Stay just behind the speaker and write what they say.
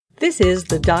This is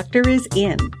The Doctor Is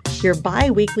In, your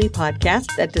bi-weekly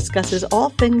podcast that discusses all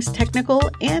things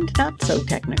technical and not so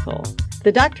technical.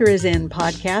 The Doctor Is In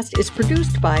podcast is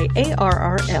produced by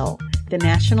ARRL, the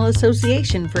National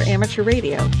Association for Amateur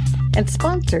Radio, and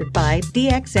sponsored by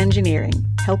DX Engineering,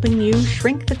 helping you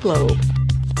shrink the globe.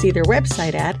 See their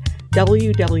website at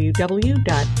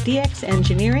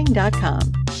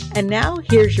www.dxengineering.com. And now,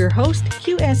 here's your host,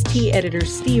 QST editor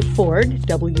Steve Ford,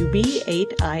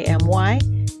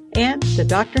 WB8IMY, and the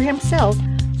doctor himself,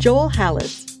 Joel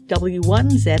Hallis,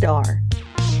 W1ZR.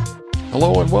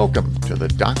 Hello and welcome to The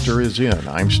Doctor Is In.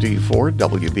 I'm Steve Ford,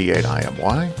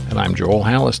 WB8IMY. And I'm Joel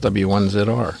Hallis,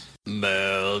 W1ZR.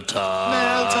 Mail time.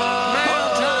 Mail time. Mail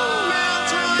time. Mail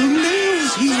time. The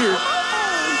mail's here.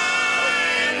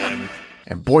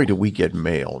 And boy, do we get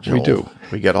mail, Joel. We do.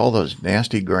 We get all those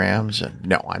nasty grams. And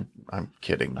no, I'm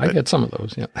kidding. I get some of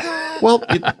those, yeah. Well,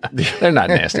 they're not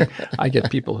nasty. I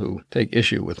get people who take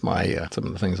issue with my some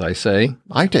of the things I say.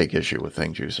 I take issue with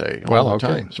things you say all Well, the okay.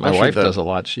 time. My Especially wife does a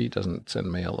lot. She doesn't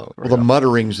send mail over. Well, the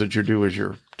mutterings that you do as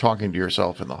you're talking to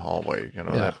yourself in the hallway,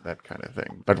 that kind of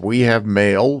thing. But we have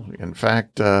mail. In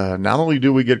fact, not only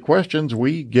do we get questions,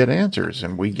 we get answers,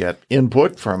 and we get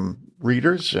input from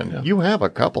readers, and you have a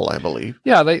couple, I believe.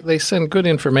 Yeah, they send good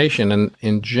information, and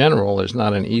in general, there's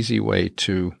not an easy way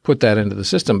to put that into the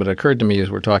system, but it occurred to me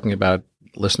as we're talking about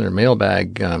listener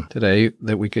mailbag today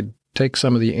that we could take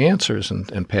some of the answers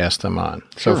and pass them on.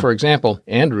 Sure. So, for example,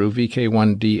 Andrew,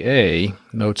 VK1DA,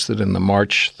 notes that in the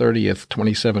March 30th,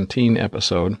 2017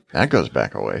 episode... That goes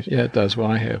back a ways. Yeah, it does.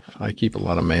 Well, I keep a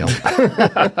lot of mail.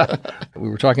 We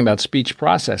were talking about speech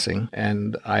processing,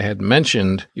 and I had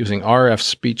mentioned using RF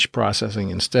speech processing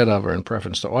instead of or in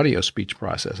preference to audio speech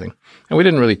processing. And we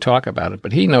didn't really talk about it,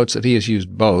 but he notes that he has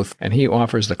used both, and he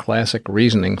offers the classic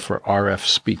reasoning for RF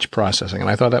speech processing. And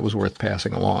I thought that was worth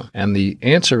passing along. And the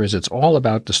answer is it's all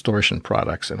about distortion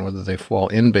products and whether they fall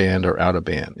in band or out of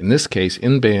band. In this case,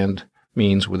 in band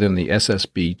means within the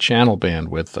SSB channel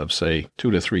bandwidth of, say, 2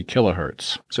 to 3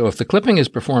 kilohertz. So if the clipping is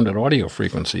performed at audio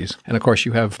frequencies, and of course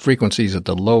you have frequencies at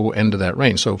the low end of that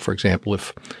range. So, for example,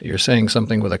 if you're saying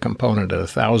something with a component at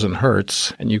 1,000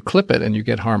 hertz and you clip it and you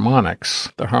get harmonics,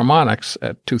 the harmonics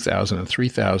at 2,000 and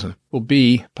 3,000 will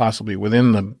be possibly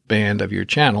within the band of your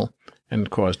channel and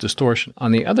cause distortion.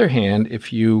 On the other hand,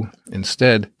 if you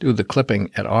instead do the clipping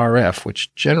at RF,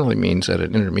 which generally means at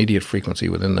an intermediate frequency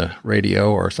within the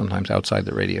radio or sometimes outside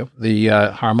the radio, the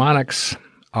harmonics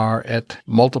are at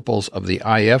multiples of the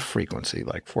IF frequency,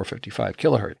 like 455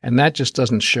 kilohertz. And that just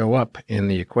doesn't show up in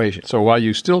the equation. So while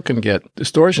you still can get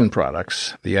distortion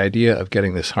products, the idea of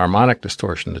getting this harmonic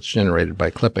distortion that's generated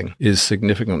by clipping is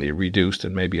significantly reduced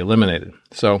and maybe eliminated.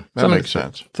 So that makes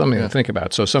sense. Something to think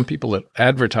about. So some people that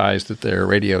advertise that their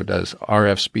radio does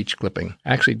RF speech clipping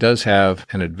actually does have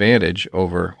an advantage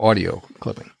over audio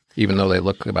clipping, even though they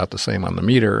look about the same on the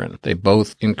meter, and they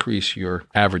both increase your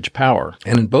average power.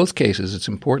 And in both cases, it's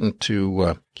important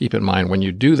to keep in mind when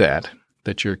you do that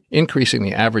you're increasing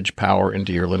the average power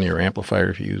into your linear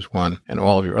amplifier if you use one and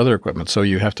all of your other equipment. So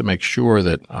you have to make sure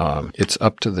that it's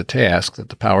up to the task, that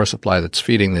the power supply that's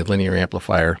feeding the linear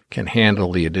amplifier can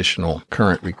handle the additional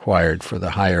current required for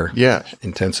the higher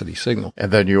intensity signal.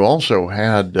 And then you also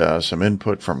had some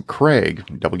input from Craig,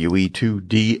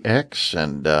 WE2DX,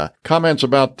 and comments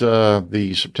about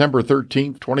the September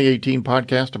 13th, 2018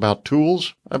 podcast about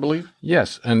tools, I believe.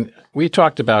 Yes, and we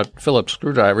talked about Phillips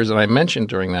screwdrivers, and I mentioned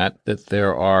during that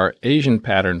there are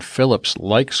Asian-patterned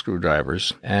Phillips-like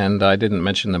screwdrivers, and I didn't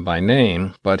mention them by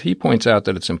name, but he points out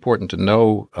that it's important to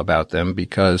know about them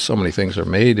because so many things are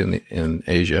made in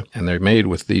Asia, and they're made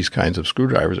with these kinds of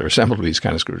screwdrivers, or assembled with these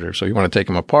kind of screwdrivers. So you want to take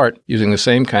them apart. Using the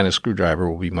same kind of screwdriver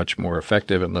will be much more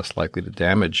effective and less likely to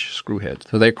damage screw heads.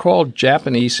 So they're called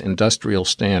Japanese Industrial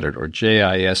Standard, or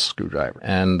JIS screwdriver.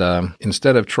 And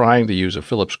instead of trying to use a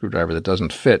Phillips screwdriver that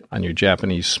doesn't fit on your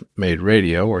Japanese-made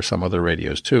radio or some other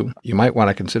radios too, you might want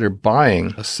to consider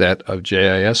buying a set of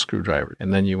JIS screwdrivers,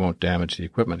 and then you won't damage the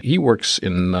equipment. He works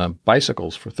in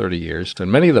bicycles for 30 years,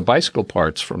 and many of the bicycle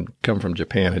parts come from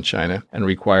Japan and China and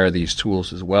require these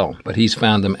tools as well. But he's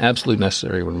found them absolutely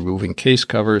necessary when removing case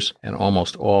covers and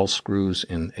almost all screws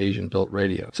in Asian-built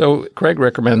radios. So Craig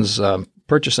recommends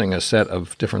purchasing a set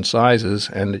of different sizes,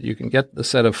 and you can get the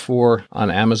set of 4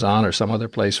 on Amazon or some other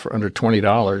place for under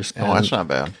 $20. Oh, that's not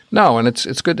bad. No, and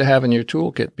it's good to have in your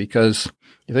toolkit because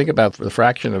you think about the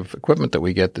fraction of equipment that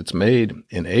we get that's made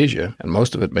in Asia, and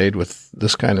most of it made with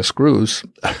this kind of screws,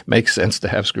 makes sense to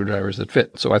have screwdrivers that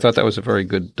fit. So I thought that was a very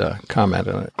good comment,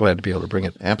 and I'm glad to be able to bring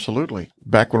it. Absolutely.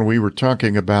 Back when we were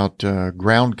talking about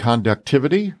ground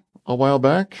conductivity a while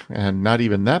back, and not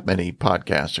even that many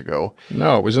podcasts ago.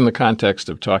 No, it was in the context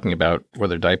of talking about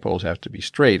whether dipoles have to be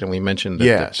straight, and we mentioned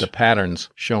that the patterns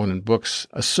shown in books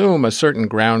assume a certain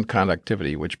ground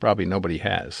conductivity, which probably nobody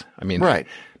has. I mean, Right.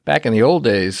 Back in the old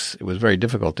days, it was very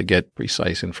difficult to get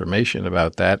precise information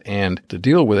about that and to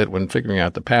deal with it when figuring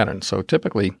out the patterns. So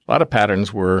typically, a lot of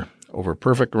patterns were over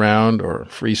perfect ground or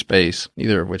free space,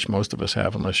 neither of which most of us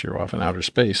have unless you're off in outer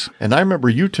space. And I remember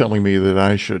you telling me that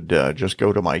I should just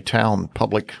go to my town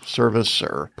public service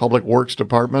or public works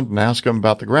department and ask them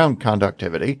about the ground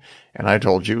conductivity. And I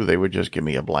told you they would just give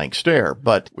me a blank stare.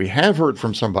 But we have heard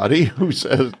from somebody who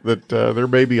says that there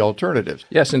may be alternatives.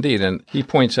 Yes, indeed. And he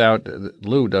points out,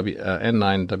 Lou,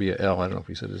 N9WL, I don't know if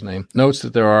he said his name, notes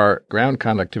that there are ground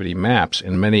conductivity maps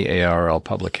in many ARL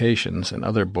publications and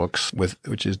other books,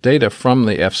 which is data from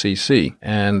the FCC.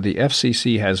 And the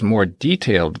FCC has more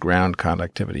detailed ground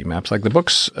conductivity maps. Like the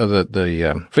books,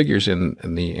 the figures in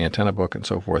the antenna book and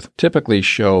so forth typically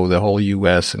show the whole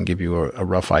U.S. and give you a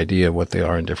rough idea of what they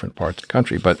are in different parts of the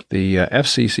country. But the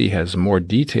FCC has more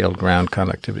detailed ground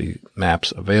conductivity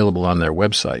maps available on their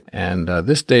website. And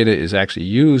this data is actually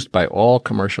used by all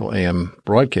commercial AM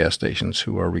broadcast stations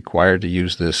who are required to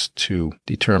use this to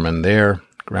determine their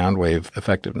ground wave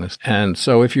effectiveness. And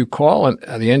so if you call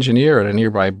the engineer at a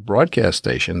nearby broadcast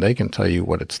station, they can tell you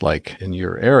what it's like in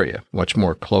your area much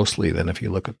more closely than if you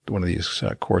look at one of these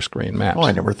coarse grain maps. Oh,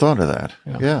 I never thought of that.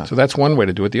 Yeah. So that's one way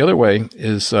to do it. The other way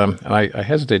is, and I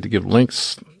hesitate to give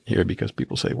links here because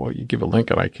people say, well, you give a link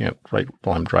and I can't write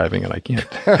while I'm driving and I can't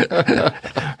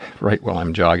write while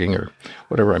I'm jogging or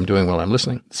whatever I'm doing while I'm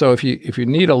listening. So if you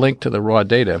need a link to the raw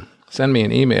data, send me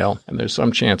an email, and there's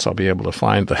some chance I'll be able to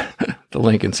find the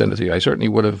link and send it to you. I certainly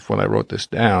would have when I wrote this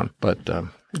down, but good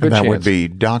and that chance. would be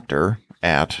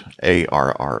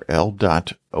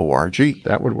doctor@arrl.org.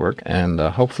 That would work, and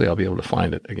hopefully I'll be able to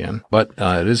find it again. But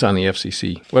it is on the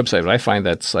FCC website, but I find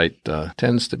that site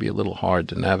tends to be a little hard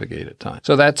to navigate at times.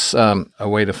 So that's a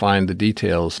way to find the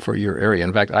details for your area.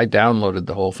 In fact, I downloaded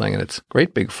the whole thing, and it's a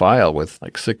great big file with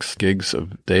like 6 gigs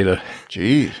of data.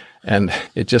 Geez. And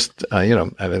it just,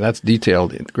 that's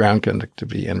detailed ground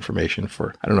conductivity information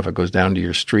for, I don't know if it goes down to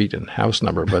your street and house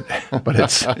number, but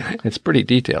it's pretty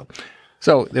detailed.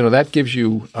 So, that gives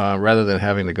you, rather than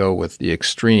having to go with the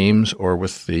extremes or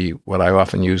with what I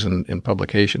often use in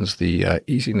publications, the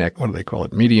EasyNet, what do they call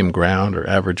it, medium ground or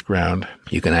average ground,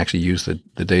 you can actually use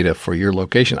the data for your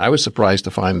location. I was surprised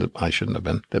to find that I shouldn't have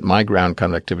been, that my ground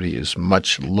conductivity is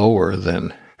much lower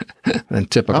than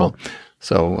typical. Oh.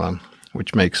 So,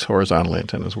 which makes horizontal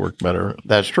antennas work better.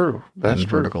 That's true. That's and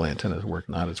true. Vertical antennas work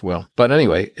not as well. But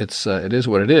anyway, it is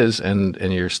what it is, and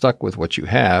you're stuck with what you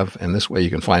have, and this way you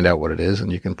can find out what it is, and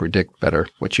you can predict better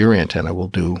what your antenna will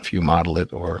do if you model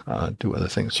it or do other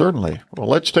things. Certainly. Well,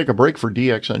 let's take a break for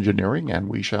DX Engineering, and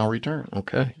we shall return.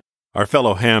 Okay. Our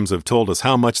fellow hams have told us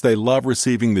how much they love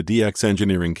receiving the DX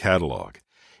Engineering catalog.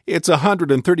 It's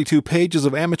 132 pages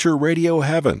of amateur radio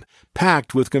heaven,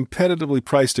 packed with competitively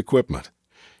priced equipment.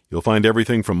 You'll find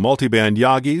everything from multiband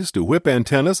Yagis to whip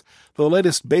antennas, the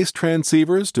latest bass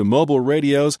transceivers to mobile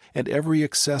radios, and every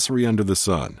accessory under the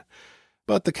sun.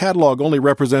 But the catalog only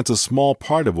represents a small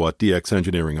part of what DX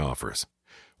Engineering offers.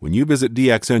 When you visit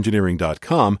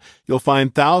dxengineering.com, you'll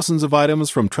find thousands of items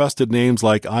from trusted names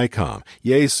like ICOM,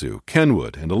 Yaesu,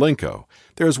 Kenwood, and Alinco.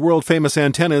 There's world-famous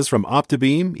antennas from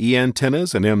Optibeam,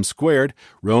 E-Antennas, and M-Squared,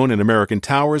 Roan and American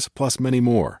Towers, plus many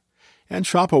more. And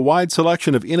shop a wide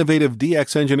selection of innovative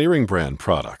DX Engineering brand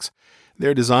products.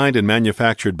 They're designed and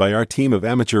manufactured by our team of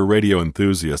amateur radio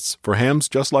enthusiasts for hams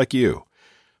just like you.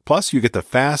 Plus, you get the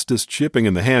fastest shipping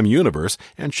in the ham universe,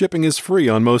 and shipping is free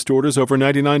on most orders over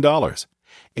 $99.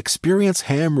 Experience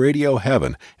ham radio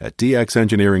heaven at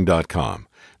dxengineering.com.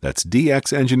 That's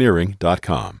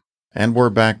dxengineering.com. And we're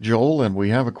back, Joel, and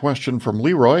we have a question from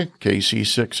Leroy,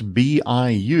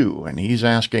 KC6BIU, and he's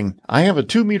asking, I have a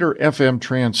 2-meter FM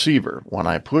transceiver. When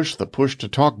I push the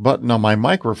push-to-talk button on my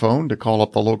microphone to call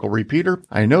up the local repeater,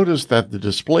 I notice that the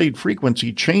displayed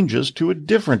frequency changes to a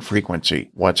different frequency.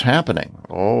 What's happening?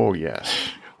 Oh, yes.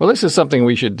 Well, this is something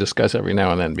we should discuss every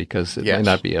now and then because it may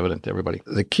not be evident to everybody.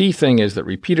 The key thing is that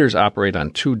repeaters operate on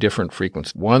 2 different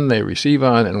frequencies. One they receive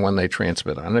on and one they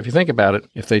transmit on. And if you think about it,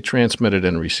 if they transmitted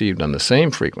and received on the same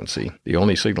frequency, the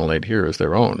only signal they'd hear is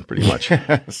their own, pretty much.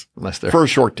 Yes. Unless they're, for a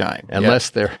short time.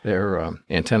 Unless their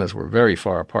antennas were very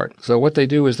far apart. So what they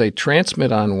do is they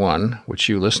transmit on one, which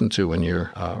you listen to in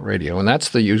your radio, and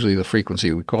that's usually the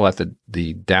frequency. We call that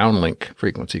the downlink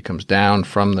frequency. Comes down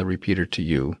from the repeater to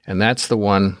you, and that's the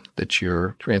one that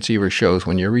your transceiver shows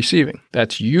when you're receiving.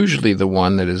 That's usually the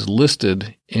one that is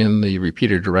listed in the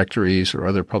repeater directories or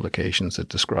other publications that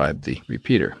describe the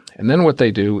repeater. And then what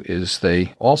they do is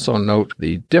they also note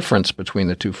the difference between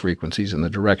the two frequencies and the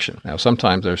direction. Now,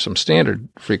 sometimes there's some standard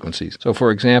frequencies. So,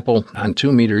 for example, on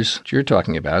 2 meters that you're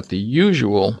talking about, the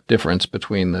usual difference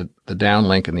between the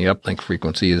downlink and the uplink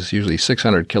frequency is usually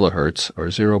 600 kilohertz or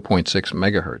 0.6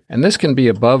 megahertz. And this can be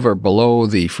above or below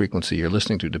the frequency you're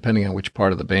listening to, depending on which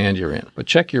part of the band you're in. But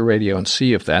check your radio and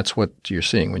see if that's what you're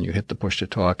seeing when you hit the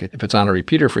push-to-talk. If it's on a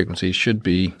repeater frequency, it should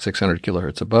be 600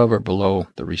 kilohertz above or below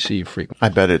the receive frequency. I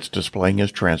bet it's displaying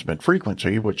as transmit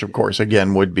frequency, which, of course,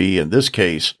 again, would be, in this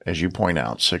case, as you point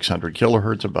out, 600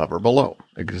 kilohertz above or below.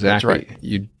 Exactly. That's right.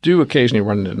 You do occasionally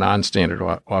run into non-standard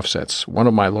offsets. One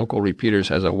of my local repeaters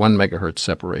has a 1 megahertz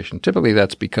separation. Typically,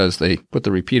 that's because they put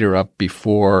the repeater up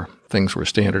before things were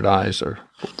standardized or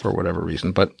for whatever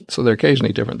reason. But so they're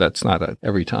occasionally different. That's not a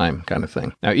every time kind of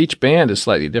thing. Now, each band is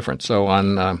slightly different. So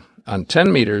on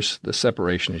 10 meters, the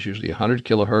separation is usually 100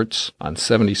 kilohertz. On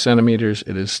 70 centimeters,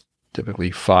 it is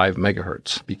typically 5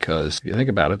 megahertz, because if you think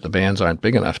about it, the bands aren't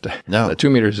big enough to, the 2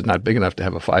 meters is not big enough to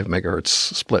have a 5 megahertz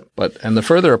split. And the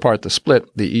further apart the split,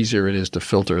 the easier it is to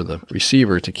filter the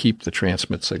receiver to keep the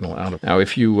transmit signal out of it. Now,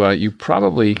 if you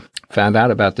probably found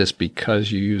out about this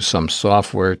because you use some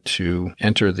software to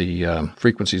enter the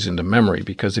frequencies into memory,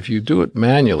 because if you do it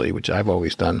manually, which I've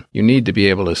always done, you need to be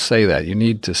able to say that. You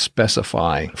need to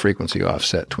specify frequency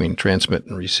offset between transmit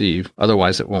and receive.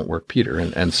 Otherwise, it won't work, Peter.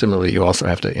 And similarly, you also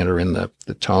have to enter in the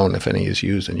tone, if any is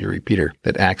used in your repeater,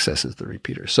 that accesses the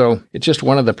repeater. So it's just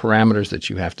one of the parameters that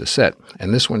you have to set.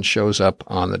 And this one shows up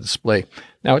on the display.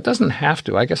 Now, it doesn't have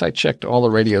to. I guess I checked all the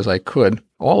radios I could.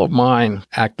 All of mine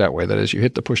act that way. That is, you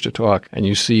hit the push-to-talk and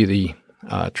you see the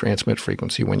transmit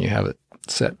frequency when you have it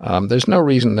set. There's no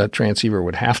reason that transceiver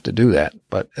would have to do that.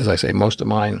 But as I say, most of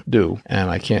mine do. And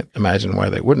I can't imagine why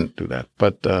they wouldn't do that.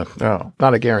 But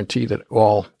not a guarantee that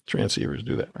all transceivers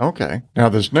do that. Okay. Now,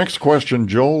 this next question,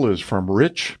 Joel, is from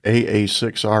Rich,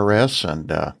 AA6RS,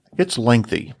 and it's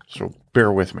lengthy, so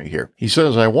bear with me here. He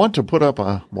says, I want to put up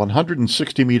a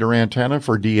 160-meter antenna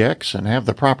for DX and have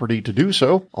the property to do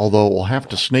so, although we'll have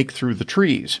to snake through the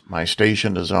trees. My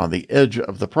station is on the edge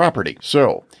of the property.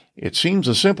 So it seems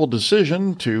a simple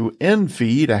decision to end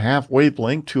feed a half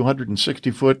wavelength,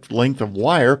 260-foot length of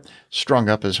wire strung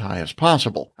up as high as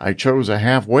possible. I chose a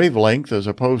half wavelength as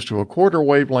opposed to a quarter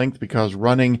wavelength because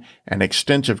running an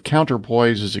extensive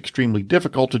counterpoise is extremely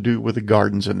difficult to do with the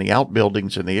gardens and the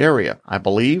outbuildings in the area. I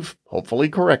believe, hopefully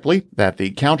correctly, that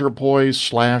the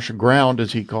counterpoise/ground,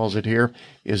 as he calls it here,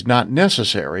 is not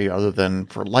necessary other than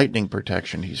for lightning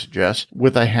protection, he suggests,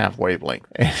 with a half wavelength.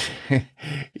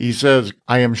 He says,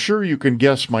 I am sure you can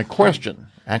guess my question.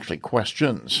 Actually,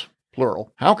 questions.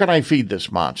 Plural. How can I feed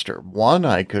this monster? 1,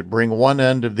 I could bring one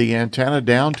end of the antenna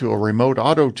down to a remote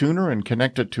auto tuner and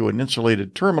connect it to an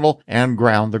insulated terminal and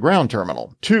ground the ground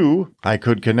terminal. 2, I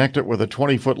could connect it with a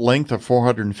 20-foot length of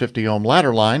 450 ohm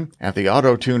ladder line. At the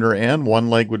auto tuner end, one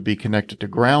leg would be connected to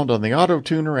ground on the auto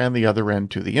tuner and the other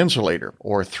end to the insulator.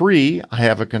 Or 3, I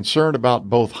have a concern about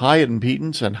both high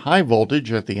impedance and high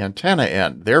voltage at the antenna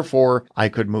end. Therefore, I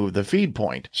could move the feed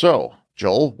point. So,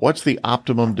 Joel, what's the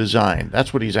optimum design?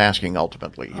 That's what he's asking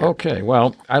ultimately here. Okay,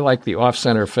 well, I like the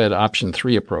off-center fed option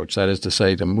 3 approach. That is to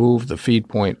say, to move the feed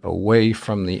point away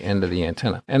from the end of the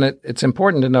antenna. And it's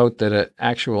important to note that an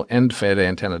actual end-fed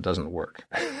antenna doesn't work.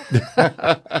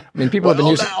 I mean, people have been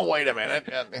using. Now, wait a minute.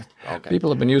 Okay. People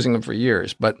have been using them for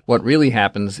years, but what really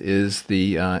happens is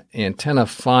the antenna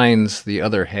finds the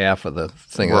other half of the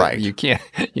thing. Right. You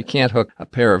can't hook a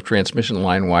pair of transmission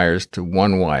line wires to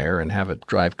one wire and have it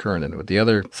drive current into it. The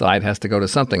other side has to go to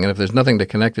something, and if there's nothing to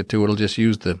connect it to, it'll just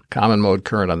use the common mode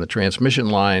current on the transmission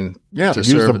line. Yeah, to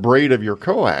use the braid of your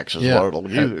coax is what it'll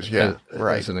use.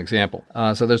 Right. As an example.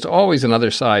 So there's always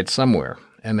another side somewhere.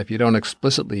 And if you don't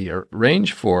explicitly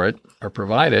arrange for it or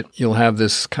provide it, you'll have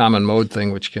this common mode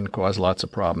thing, which can cause lots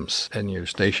of problems in your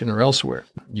station or elsewhere.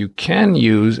 You can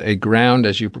use a ground,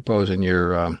 as you propose in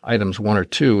your items 1 or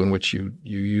 2, in which you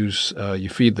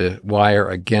feed the wire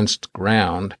against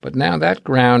ground. But now that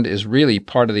ground is really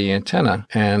part of the antenna,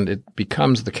 and it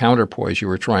becomes the counterpoise you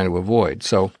were trying to avoid.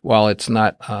 So while it's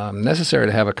not necessary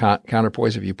to have a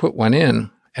counterpoise, if you put one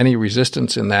in, any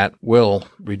resistance in that will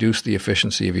reduce the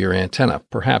efficiency of your antenna.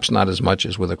 Perhaps not as much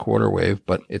as with a quarter wave,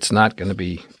 but it's not going to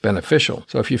be beneficial.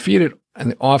 So if you feed it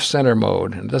the off-center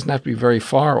mode, and it doesn't have to be very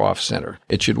far off-center,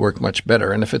 it should work much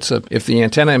better. And if the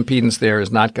antenna impedance there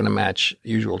is not going to match the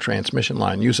usual transmission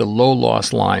line, use a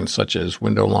low-loss line such as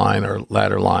window line or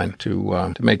ladder line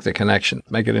to make the connection.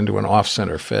 Make it into an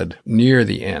off-center fed near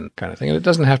the end kind of thing. And it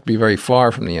doesn't have to be very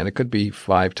far from the end. It could be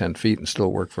 5-10 feet and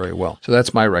still work very well. So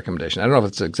that's my recommendation. I don't know if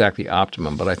it's exactly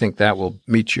optimum, but I think that will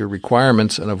meet your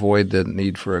requirements and avoid the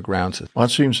need for a ground system. Well,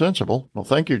 that seems sensible. Well,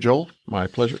 thank you, Joel. My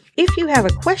pleasure. If you have a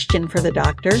question for the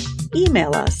doctor,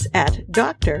 email us at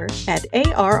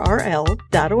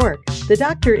doctor@arrl.org. The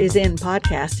Doctor is In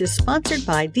podcast is sponsored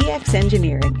by DX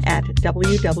Engineering at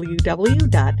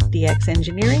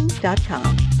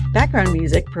www.dxengineering.com. Background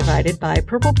music provided by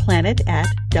Purple Planet at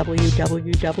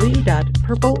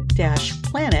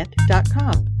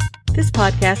www.purple-planet.com. This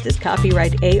podcast is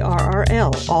copyright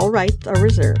ARRL. All rights are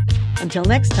reserved. Until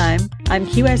next time, I'm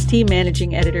QST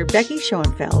Managing Editor Becky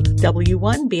Schoenfeld,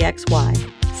 W1BXY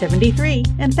 73,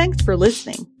 and thanks for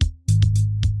listening.